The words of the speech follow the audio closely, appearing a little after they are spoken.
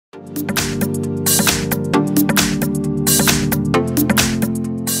Welcome,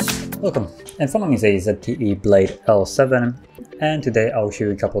 in front of me is a ZTE Blade L7, and today I'll show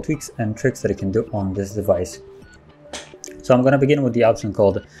you a couple of tweaks and tricks that you can do on this device. So I'm going to begin with the option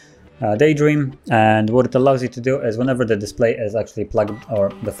called Daydream, and what it allows you to do is whenever the display is actually plugged,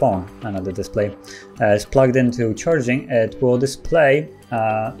 or the phone, not the display, is plugged into charging, it will display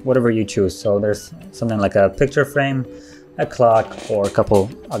whatever you choose. So there's something like a picture frame, a clock, or a couple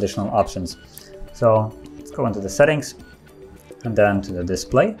additional options. So let's go into the settings and then to the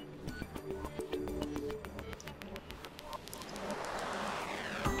display.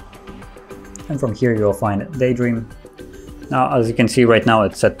 And from here you'll find Daydream. Now, as you can see right now,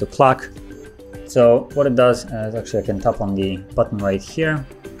 it's set to clock. So what it does is actually I can tap on the button right here.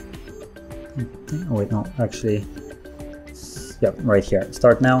 Oh wait, no, actually, yeah, right here,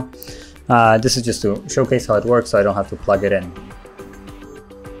 start now. This is just to showcase how it works, so I don't have to plug it in.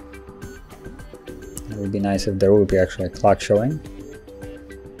 It would be nice if there would be actually a clock showing.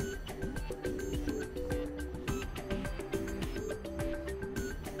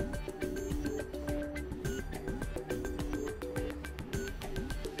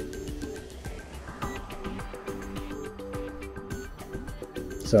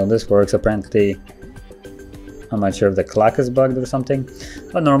 So this works. Apparently, I'm not sure if the clock is bugged or something,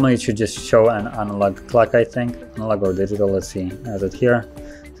 but normally it should just show an analog clock, I think. Analog or digital, let's see, has it here.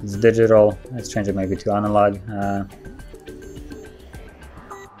 So it's digital, let's change it maybe to analog.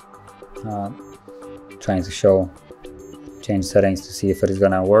 Trying to change settings to see if it is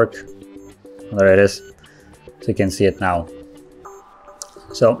gonna work. There it is, so you can see it now.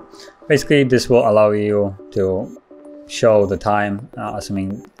 So basically this will allow you to show the time,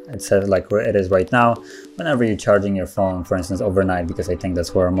 assuming it says like where it is right now, whenever you're charging your phone, for instance overnight, because I think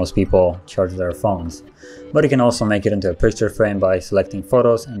that's where most people charge their phones. But you can also make it into a picture frame by selecting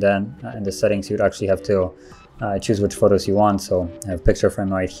photos, and then in the settings you'd actually have to choose which photos you want. So I have picture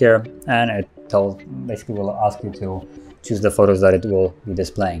frame right here, and it basically will ask you to choose the photos that it will be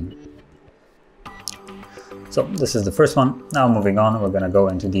displaying. So this is the first one. Now moving on, we're going to go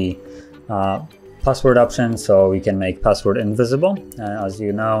into the password option, so we can make password invisible. As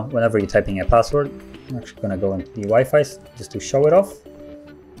you know, whenever you're typing a password, I'm actually going to go into the Wi-Fi just to show it off.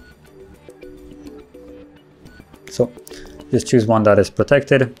 So just choose one that is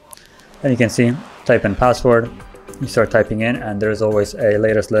protected, and you can see, type in password, you start typing in, and there's always a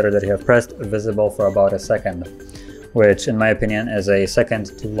latest letter that you have pressed visible for about a second, which in my opinion is a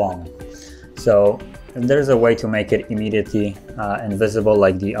second too long. So if there's a way to make it immediately invisible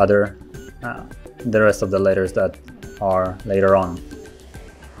like the rest of the letters that are later on.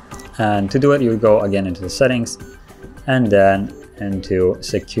 And to do it, you go again into the settings and then into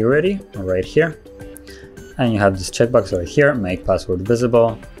security right here, and you have this checkbox right here, make password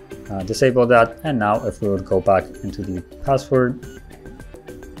visible. Disable that, and now if we would go back into the password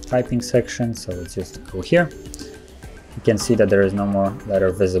typing section, so let's just go here, you can see that there is no more letter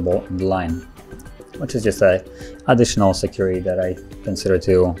visible in the line, which is just a additional security that I consider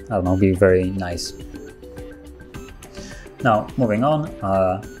to, I don't know, be very nice. Now moving on,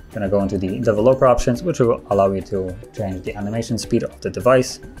 gonna go into the developer options, which will allow you to change the animation speed of the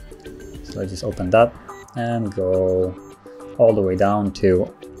device. So I just open that and go all the way down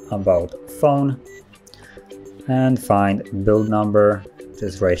to about phone and find build number, which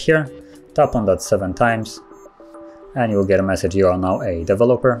is right here. Tap on that 7 times and you will get a message, you are now a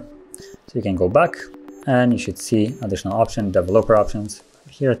developer. So you can go back and you should see additional option, developer options.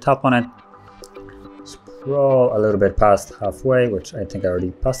 Here, tap on it, scroll a little bit past halfway, which I think I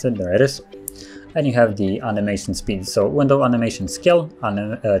already passed it, there it is. And you have the animation speed, so window animation scale,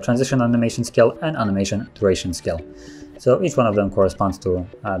 transition animation scale, and animation duration scale. So each one of them corresponds to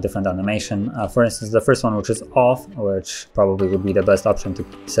a different animation. For instance, the first one, which is off, which probably would be the best option to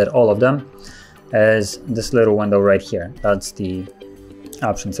set all of them, is this little window right here. That's the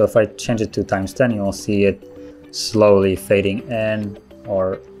option. So if I change it to ×10, you'll see it slowly fading in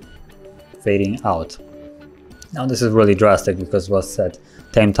or fading out. Now this is really drastic because it was set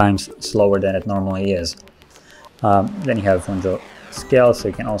 10 times slower than it normally is. Then you have window scale, so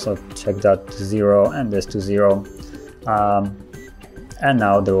you can also check that to 0 and this to 0. And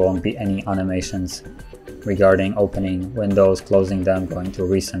now there won't be any animations regarding opening windows, closing them, going to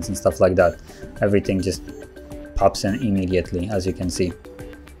recents and stuff like that. Everything just pops in immediately, as you can see.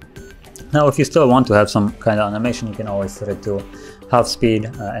 Now if you still want to have some kind of animation, you can always set it to half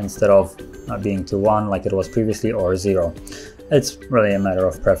speed instead of being to 1 like it was previously, or 0. It's really a matter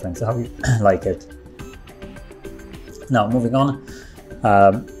of preference, how you like it. Now moving on,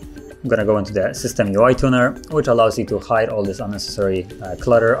 I'm gonna go into the System UI Tuner, which allows you to hide all this unnecessary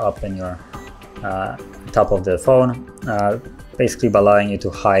clutter up in your top of the phone, basically by allowing you to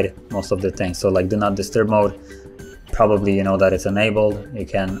hide most of the things. So like do not disturb mode, probably you know that it's enabled. You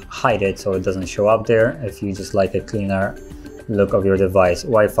can hide it so it doesn't show up there if you just like a cleaner look of your device.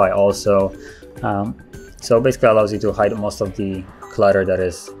 Wi-Fi also, so basically allows you to hide most of the clutter that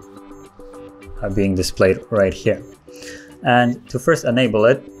is being displayed right here. And to first enable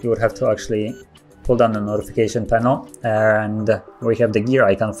it, you would have to actually pull down the notification panel, and where you have the gear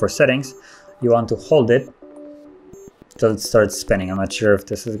icon for settings, you want to hold it till it starts spinning. I'm not sure if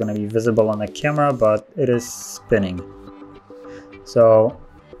this is going to be visible on the camera, but it is spinning. So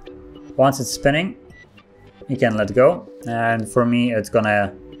once it's spinning, you can let go, and for me it's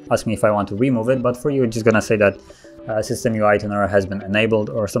gonna ask me if I want to remove it, but for you it's just gonna say that System UI Tuner has been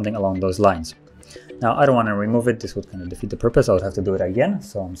enabled or something along those lines. Now I don't want to remove it, this would kind of defeat the purpose. I would have to do it again,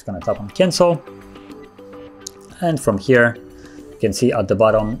 so I'm just going to tap on cancel, and from here you can see at the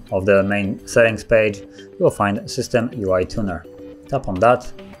bottom of the main settings page you will find System UI Tuner. Tap on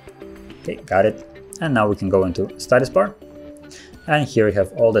that. Okay, got it. And now we can go into status bar, and here we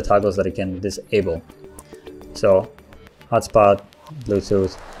have all the toggles that you can disable. So hotspot,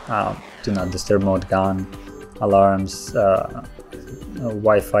 Bluetooth, do not disturb mode gone, alarms,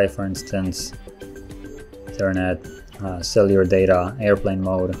 Wi-Fi for instance, Ethernet, cellular data, airplane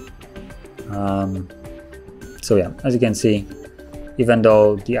mode. So yeah, as you can see, even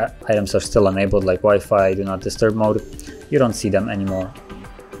though the items are still enabled like Wi-Fi, do not disturb mode, you don't see them anymore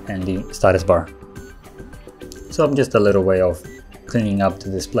in the status bar. So just a little way of cleaning up the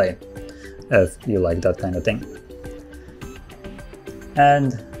display if you like that kind of thing.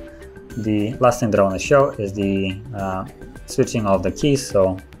 And the last thing that I want to show is the switching of the keys.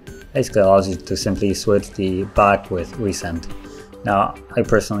 So basically allows you to simply switch the back with recent. Now I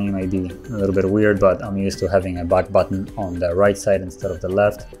personally may be a little bit weird, but I'm used to having a back button on the right side instead of the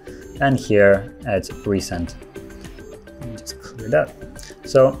left, and here it's recent. Let me just clear that.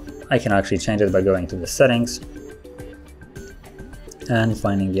 So I can actually change it by going to the settings and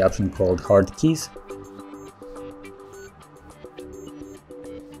finding the option called hard keys.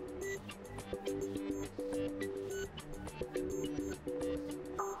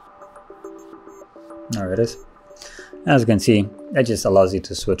 There it is. As you can see, it just allows you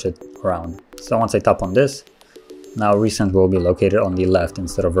to switch it around. So once I tap on this, now recent will be located on the left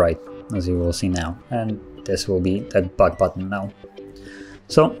instead of right, as you will see now. And this will be the back button now.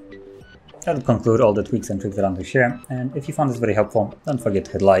 So that will conclude all the tweaks and tricks that I want to share. And if you found this very helpful, don't forget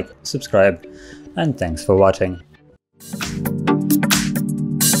to hit like, subscribe, and thanks for watching.